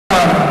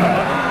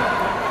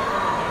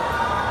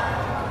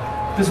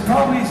This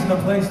probably isn't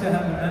a place to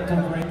have a mental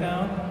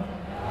breakdown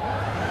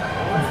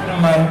in front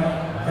of my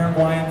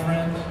Paraguayan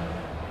friends.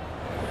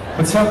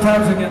 But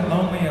sometimes I get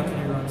lonely up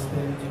here on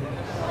stage.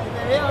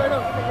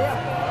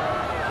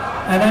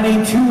 And I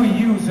need two of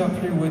yous up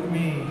here with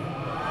me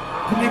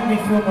to make me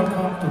feel more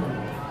comfortable.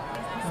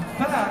 In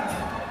fact,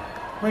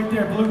 right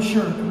there, blue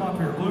shirt, come up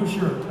here, blue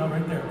shirt. No,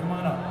 right there, come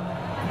on up.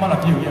 Come on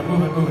up, you, yeah,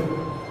 move it, move it.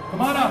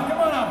 Come on up,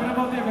 and I'm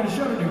up there, I've got a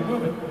show to do,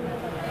 move it.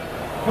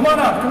 Come on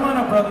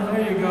up, brother,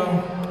 there you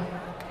go.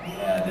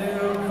 Yeah,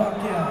 dude, fuck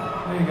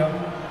yeah. There you go.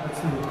 Let's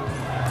see.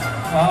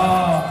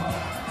 Oh,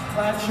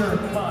 flat shirt,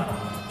 come on.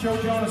 Joe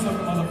Jonas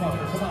looking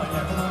motherfucker. Come on,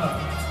 yeah, come on up.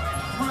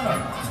 Come on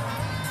up.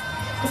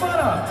 Come on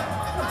up.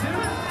 What,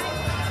 dude?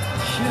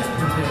 Shit,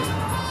 you did.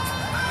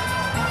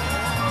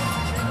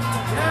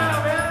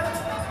 Yeah, man.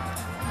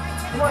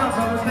 Come on up,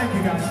 brother. Thank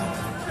you, guys.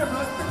 Here,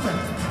 brother. Come here.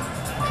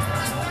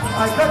 All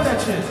right, cut that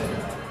shit.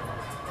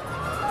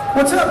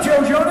 What's up,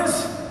 Joe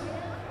Jonas?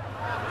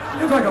 You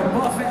look like a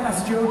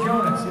buff-ass Joe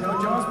Jonas. You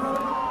know Jonas, brother?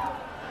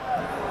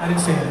 I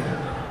didn't say anything.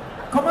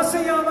 ¿Cómo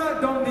se llama?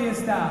 ¿Dónde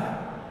está?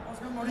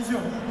 Oscar Mauricio.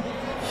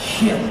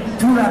 Shit,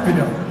 too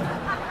rápido.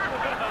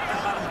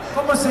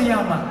 ¿Cómo se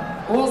llama?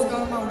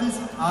 Oscar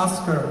Mauricio.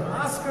 Oscar,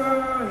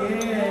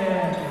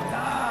 yeah.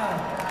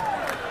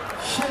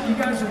 Shit, you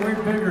guys are way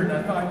bigger than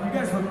I thought. You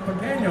guys look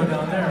pequeño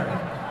down there.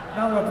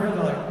 Now they're up here,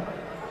 they're like...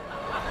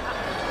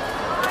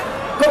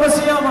 ¿Cómo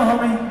se llama,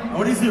 homie?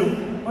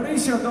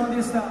 Mauricio, ¿dónde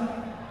está?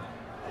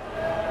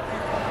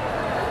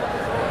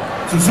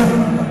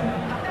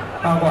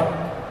 Paraguay.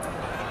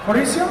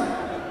 Mauricio,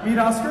 meet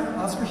Oscar.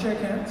 Oscar, shake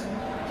hands.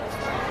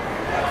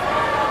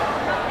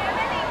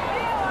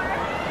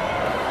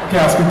 Okay,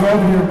 Oscar, go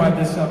over here by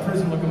this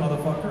prison-looking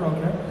motherfucker,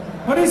 okay?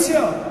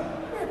 Mauricio!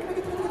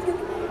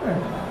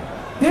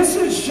 This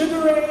is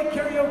Sugar Ray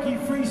Karaoke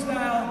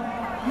Freestyle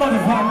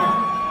motherfucker.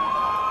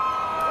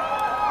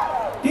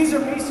 These are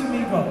mis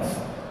amigos.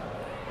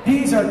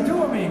 These are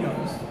two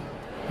amigos.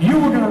 You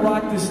were gonna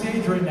rock this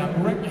stage right now,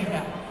 right?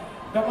 Yeah.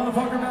 That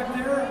motherfucker back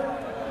there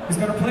is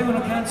gonna play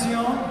una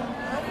canción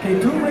que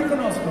tú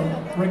reconozco.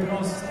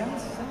 ¿Reconoces?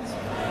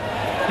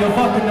 You'll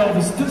fucking know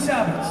this. Tú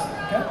sabes,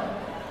 okay?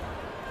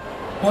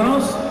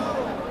 Unos,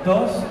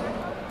 dos,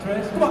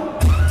 tres, come on.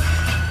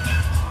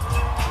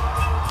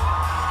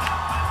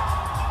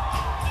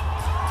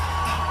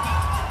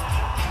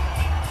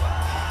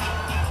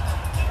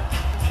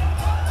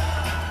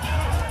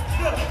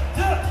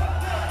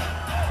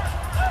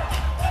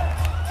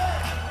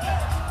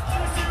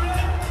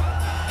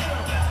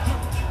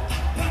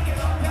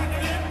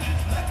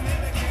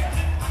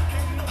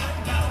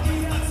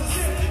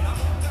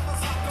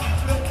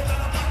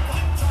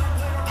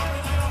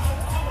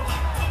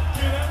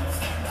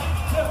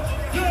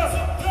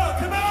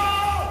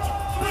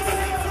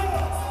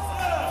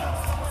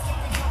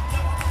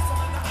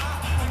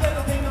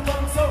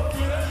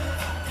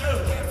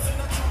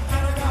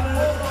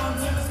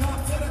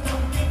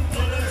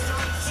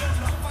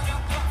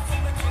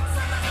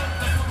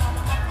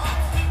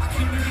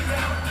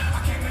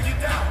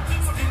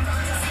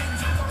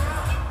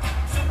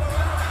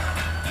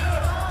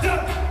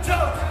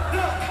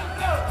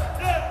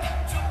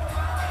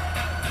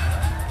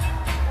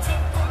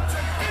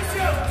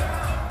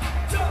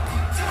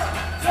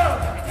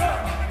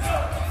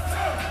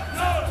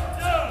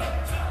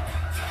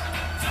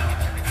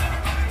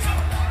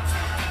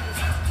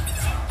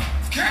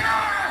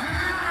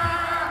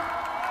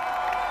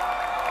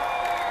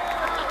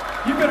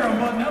 You better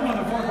unbutton that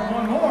motherfucker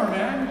one more,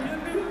 man. You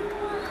kidding me?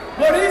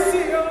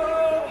 Mauricio!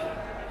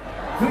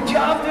 Good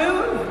job,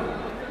 dude.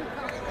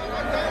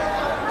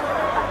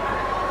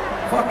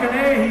 Fucking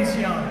A, he's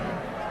young.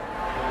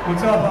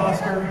 What's up,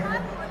 Oscar?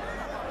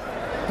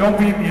 Don't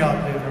beat me up,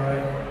 dude,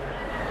 alright?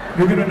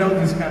 You're gonna know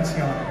this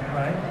canción,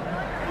 right?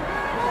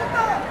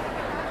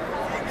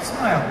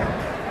 Smile.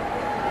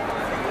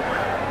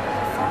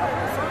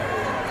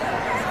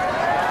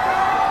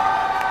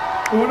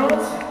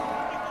 Unos,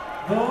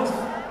 dos,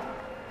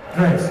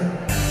 tres.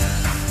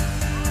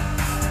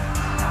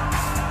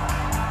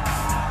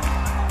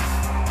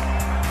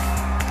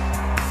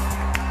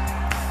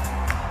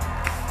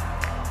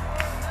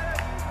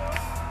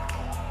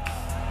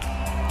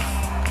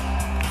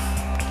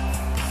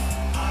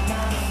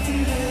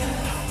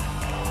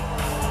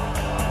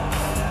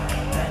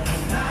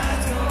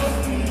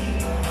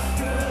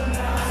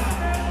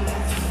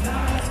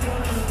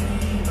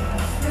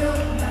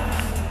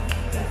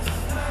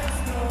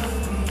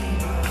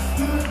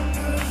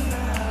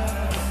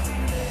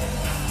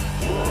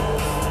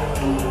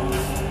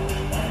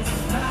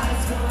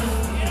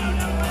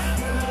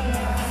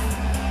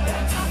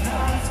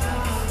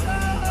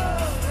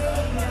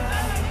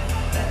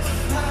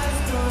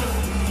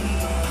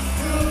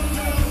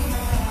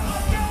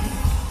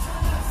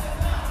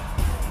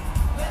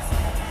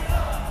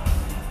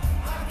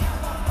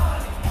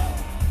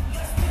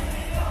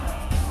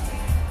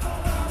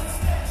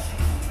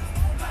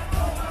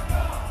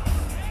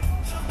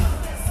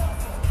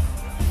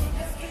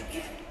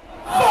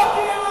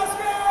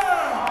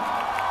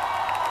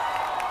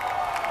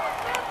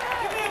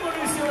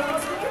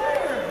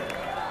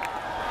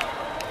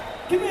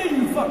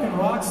 fucking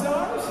rock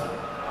stars?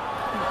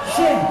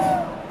 Shit.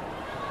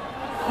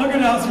 Look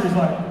at Oscar, he's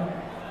like,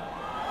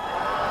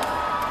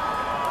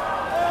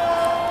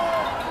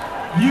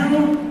 you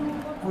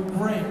were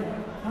great.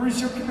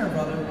 Mauricio, come here,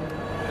 brother.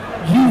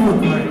 You were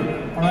great,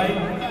 all right?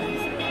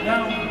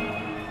 Now,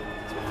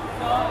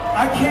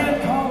 I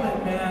can't call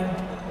it, man.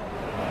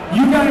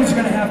 You guys are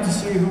gonna have to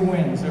see who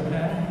wins,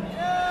 okay?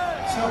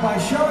 So by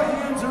show of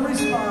hands or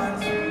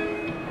response,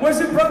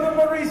 was it brother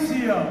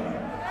Mauricio?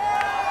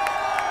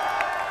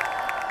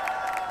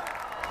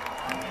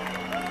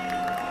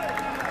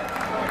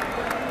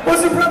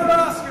 Was it brother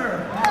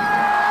Oscar?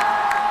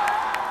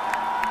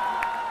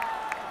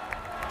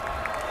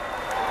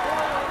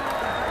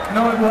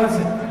 No, it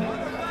wasn't.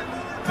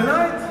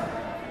 Tonight,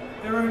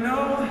 there are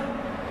no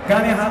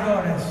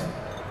ganadores.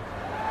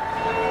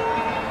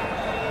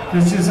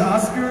 There's just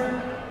Oscar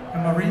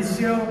and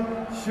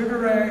Mauricio, Sugar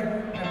Ray,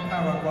 and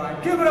Paraguay.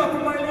 Give it up for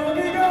my new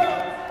amigo!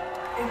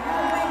 If you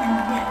win, you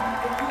win.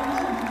 If you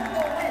lose, you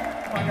don't win.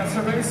 I got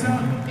cerveza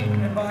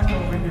and vodka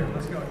over here.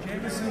 Let's go.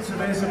 Jameson,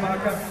 cerveza,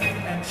 vodka,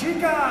 and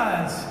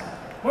chicas!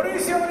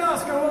 Mauricio and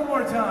Oscar one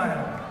more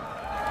time.